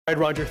All right,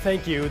 Roger,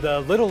 thank you.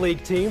 The Little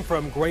League team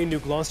from Gray, New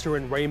Gloucester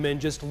and Raymond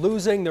just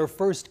losing their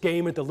first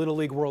game at the Little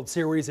League World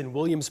Series in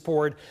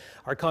Williamsport.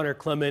 Our Connor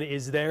Clement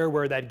is there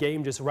where that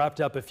game just wrapped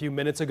up a few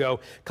minutes ago.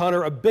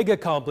 Connor, a big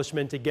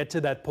accomplishment to get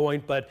to that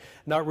point, but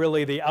not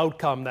really the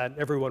outcome that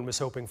everyone was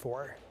hoping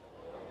for.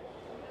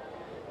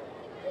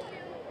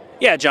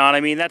 Yeah, John, I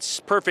mean, that's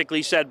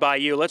perfectly said by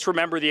you. Let's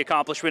remember the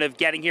accomplishment of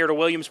getting here to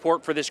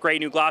Williamsport for this Gray,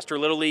 New Gloucester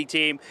Little League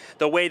team,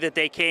 the way that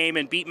they came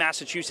and beat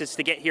Massachusetts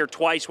to get here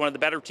twice, one of the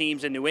better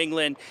teams in New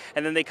England,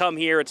 and then they come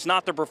here. It's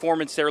not the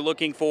performance they're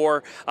looking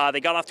for. They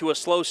got off to a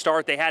slow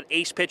start. They had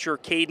ace pitcher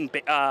Caden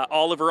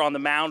Oliver on the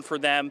mound for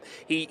them.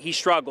 He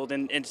struggled,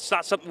 and it's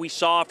not something we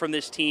saw from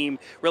this team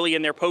really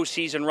in their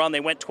postseason run.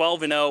 They went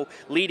 12-0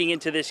 leading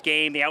into this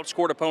game. They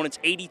outscored opponents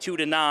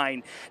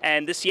 82-9,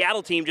 and the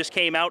Seattle team just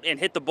came out and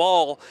hit the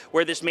ball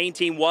where this Maine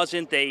team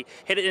wasn't. They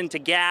hit it into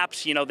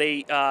gaps. You know,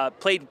 they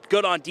played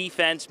good on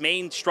defense.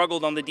 Maine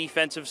struggled on the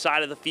defensive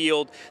side of the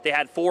field. They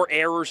had 4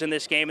 errors in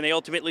this game, and they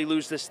ultimately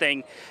lose this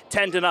thing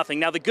 10-0.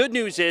 Now, the good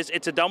news is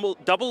it's a double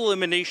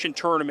elimination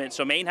tournament,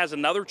 so Maine has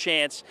another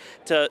chance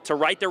to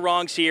right their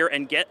wrongs here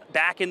and get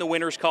back in the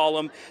winners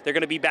column. They're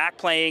going to be back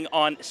playing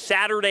on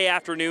Saturday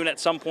afternoon at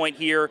some point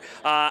here,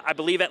 I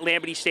believe at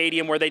Lambeau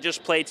Stadium, where they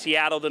just played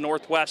Seattle, the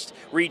Northwest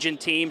region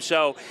team.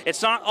 So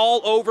it's not all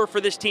over for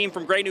this team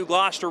from Gray, New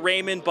Gloucester,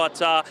 Raymond,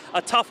 but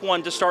a tough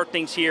one to start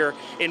things here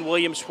in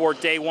Williamsport,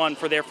 day one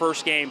for their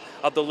first game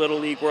of the Little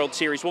League World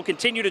Series. We'll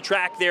continue to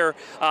track their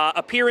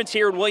appearance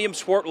here in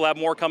Williamsport. We'll have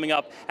more coming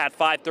up at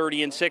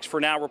 5:30 and 6. For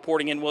now,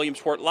 reporting in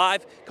Williamsport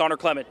live, Connor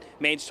Clement,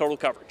 Maine's Total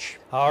Coverage.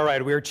 All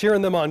right, we're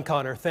cheering them on,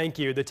 Connor. Thank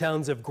you. The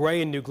towns of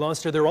Gray and New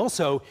Gloucester, they're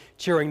also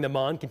cheering them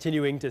on,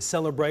 continuing to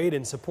celebrate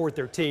and support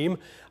their team.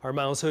 Our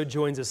Miles Hood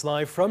joins us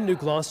live from New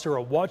Gloucester,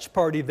 a watch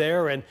party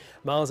there. And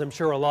Miles, I'm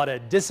sure a lot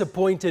of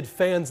disappointed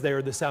fans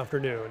there this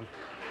afternoon.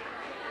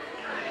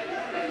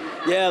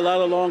 Yeah, a lot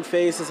of long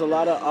faces, a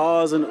lot of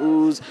ahs and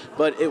oohs,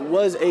 but it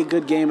was a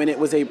good game and it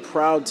was a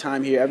proud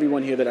time here.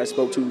 Everyone here that I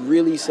spoke to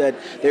really said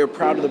they were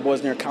proud of the boys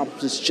and their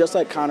accomplishments. Just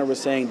like Connor was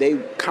saying, they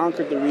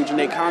conquered the region,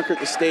 they conquered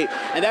the state,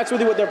 and that's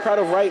really what they're proud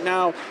of right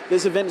now.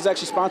 This event is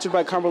actually sponsored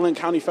by Cumberland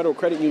County Federal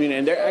Credit Union,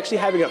 and they're actually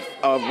having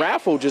a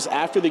raffle just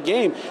after the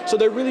game. So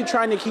they're really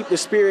trying to keep the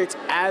spirits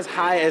as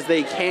high as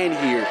they can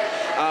here.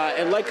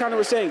 And like Connor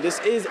was saying, this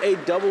is a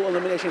double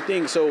elimination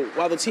thing. So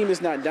while the team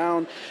is not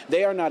down,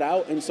 they are not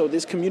out. And so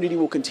this community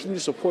will continue to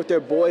support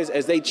their boys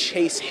as they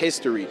chase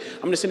history.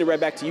 I'm going to send it right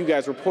back to you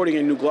guys reporting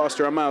in New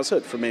Gloucester. I'm Miles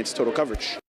Hood for Maine's Total Coverage.